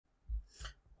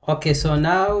Okay, so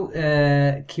now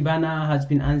Kibana has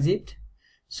been unzipped.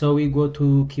 So we go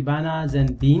to Kibana,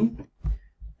 then bin,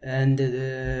 and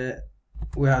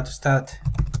we have to start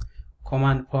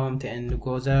command prompt and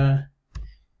go there,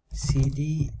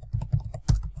 cd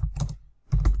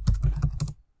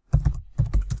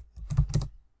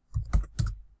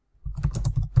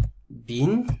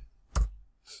bin.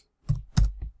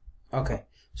 Okay,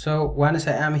 so once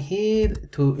I am here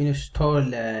to install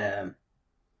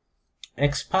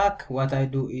xpack, what I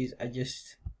do is I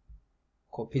just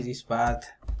copy this part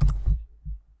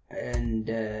and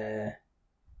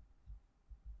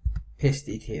paste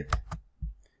it here.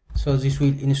 So this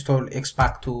will install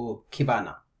xpack to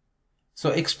Kibana.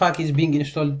 So xpack is being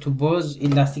installed to both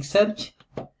Elasticsearch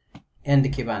and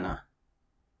Kibana.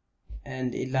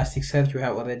 And Elasticsearch we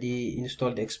have already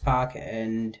installed xpack,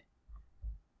 and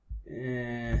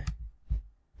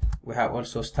we have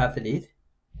also started it.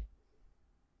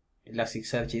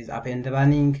 Elasticsearch is up and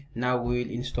running. Now we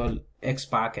will install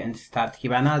xpack and start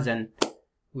Kibana, then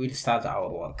we'll start our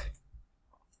work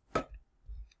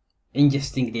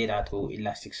ingesting data to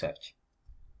Elasticsearch.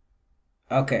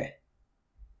 Okay,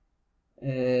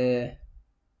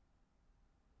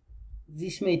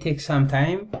 this may take some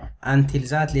time. Until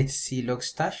that, let's see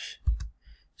Logstash.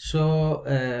 So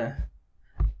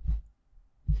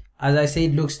as I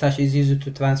said, Logstash is used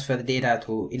to transfer data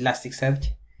to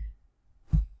Elasticsearch,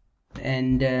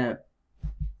 and it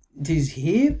is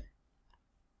here.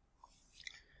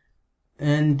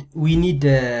 And we need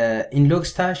in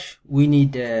Logstash we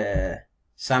need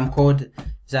some code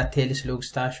that tells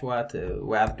Logstash what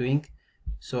we are doing.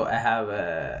 So I have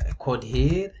a code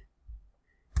here,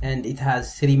 and it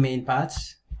has three main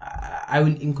parts. I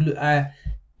will include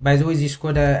by the way, this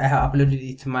code I have uploaded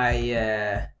it to my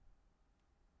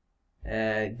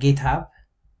GitHub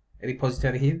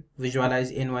repository here.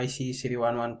 Visualize NYC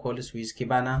 311 calls with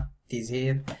Kibana. It is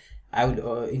here. I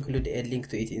will include a link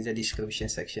to it in the description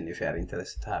section if you are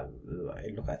interested to have a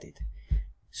look at it.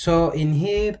 So in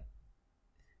here,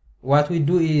 what we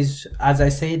do is, as I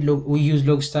said, we use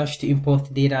Logstash to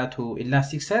import data to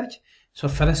Elasticsearch. So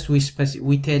first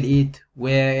we tell it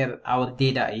where our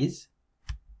data is.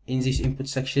 In this input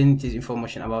section, it is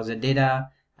information about the data.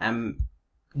 I'm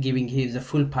giving here the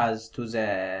full path to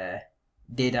the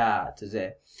data, to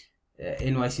the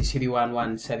NYC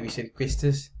 311 service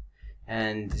requests.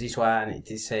 And this one,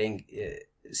 it is saying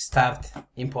start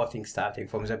importing, starting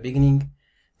from the beginning.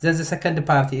 Then the second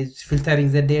part is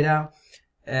filtering the data.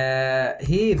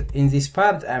 Here in this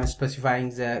part, I'm specifying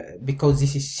the, because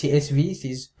this is CSV, this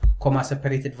is comma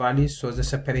separated values, so the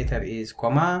separator is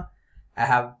comma. I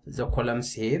have the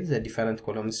columns here, the different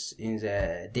columns in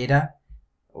the data.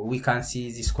 We can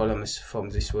see these columns from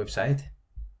this website.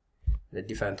 The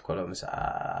different columns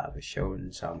are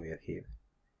shown somewhere here.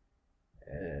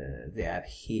 They are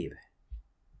here,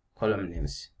 column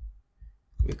names.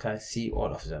 We can see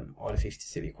all of them, all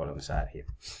 53 columns are here.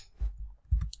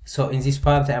 So in this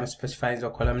part I am specifying the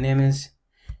column names.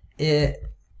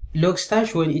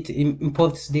 Logstash, when it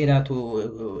imports data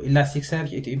to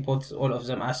Elasticsearch, it imports all of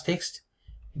them as text,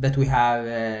 but we have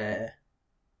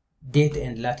date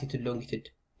and latitude, longitude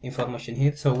information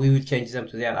here, so we will change them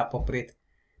to their appropriate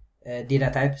data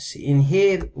types. In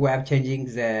here we are changing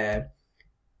the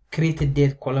created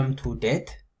date column to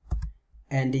date,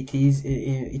 and it is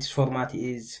its format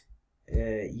is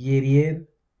year,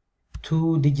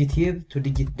 2-digit year,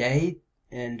 2-digit day,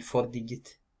 and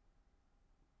 4-digit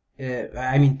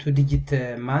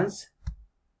 2-digit month,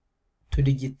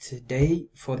 2-digit day,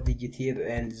 4-digit year,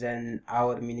 and then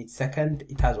hour, minute, second.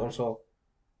 It has also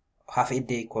half a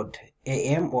day code,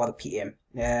 AM or PM.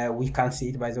 We can see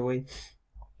it, by the way.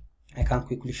 I can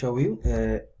quickly show you.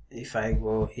 If I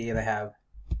go here, I have,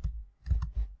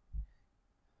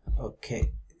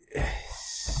 okay,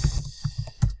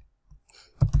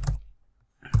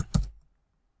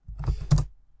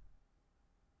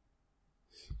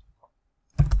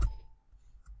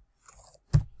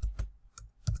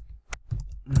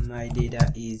 my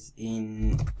data is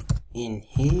in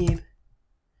here.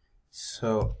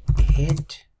 So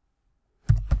head,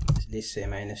 let's say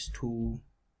 -2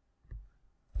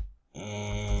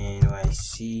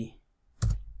 NYC.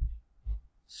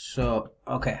 So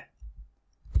okay,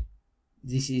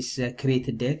 this is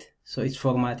created date, so its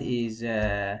format is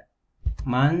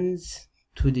months,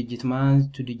 2-digit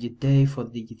month, 2-digit day,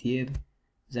 4-digit year.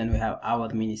 Then we have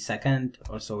hour, minute, second.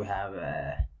 Also we have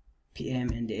PM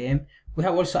and AM. We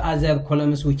have also other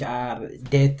columns which are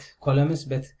date columns,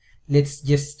 but let's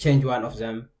just change one of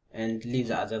them and leave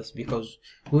the others because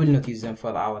we will not use them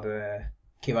for our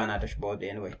Kibana dashboard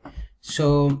anyway.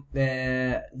 So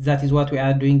that is what we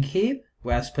are doing here.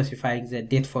 we are specifying the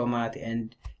date format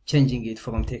and changing it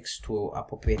from text to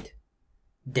appropriate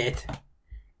date.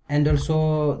 And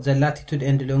also the latitude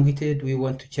and longitude, we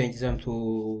want to change them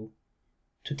to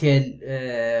tell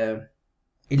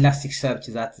Elasticsearch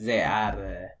that they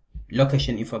are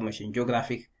location information,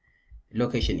 geographic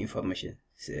location information.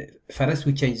 So first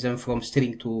we change them from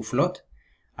string to float.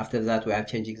 After that we are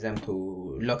changing them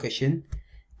to location,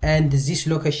 and this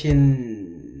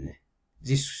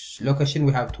location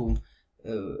we have to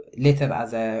later,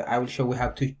 as I will show, we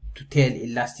have to tell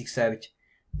Elasticsearch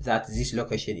that this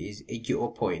location is a geo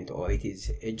point, or it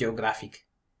is a geographic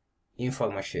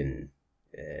information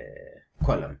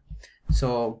column.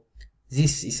 So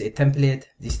this is a template.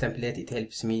 This template, it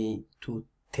helps me to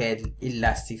tell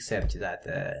Elasticsearch that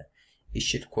it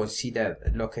should consider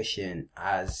location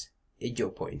as a geo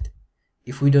point.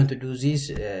 If we don't do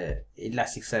this,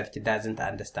 Elasticsearch doesn't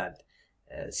understand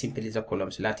simply the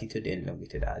columns latitude and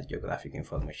longitude as geographic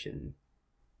information,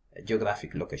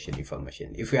 geographic location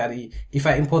information. If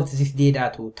I import this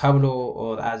data to Tableau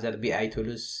or other BI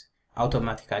tools,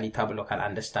 automatically Tableau can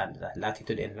understand that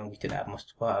latitude and longitude are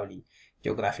most probably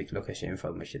geographic location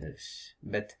information,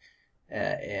 but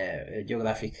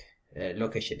geographic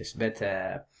locations. But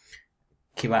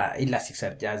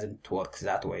Elasticsearch doesn't work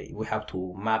that way. We have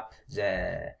to map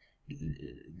the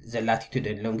latitude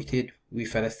and longitude. We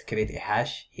first create a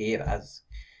hash here as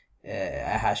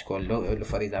a hash called,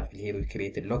 for example, here we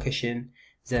create a location.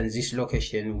 Then this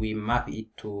location we map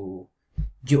it to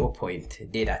geopoint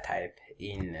data type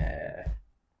in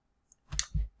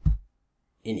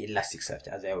Elasticsearch,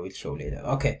 as I will show later.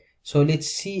 Okay, so let's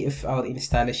see if our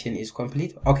installation is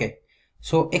complete. Okay,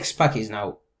 so XPack is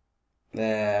now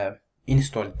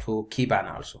installed to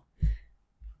Kibana also.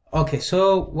 Okay,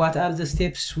 so what are the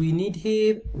steps we need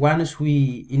here? Once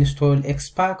we install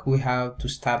XPack, we have to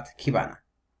start Kibana.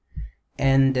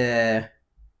 And to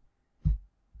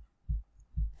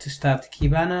start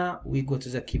Kibana, we go to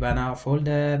the Kibana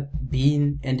folder,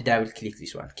 bin, and double click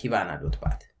this one,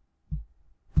 kibana.bat.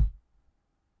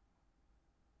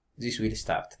 This will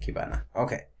start Kibana.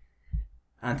 Okay.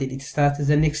 Until it starts,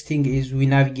 the next thing is we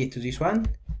navigate to this one,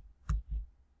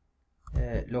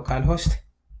 localhost.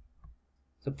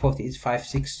 The port is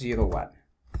 5601.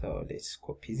 So let's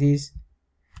copy this.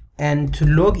 And to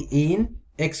log in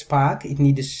XPack, it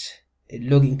needs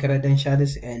login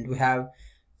credentials, and we have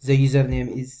the username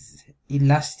is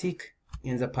Elastic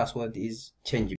and the password is changeable.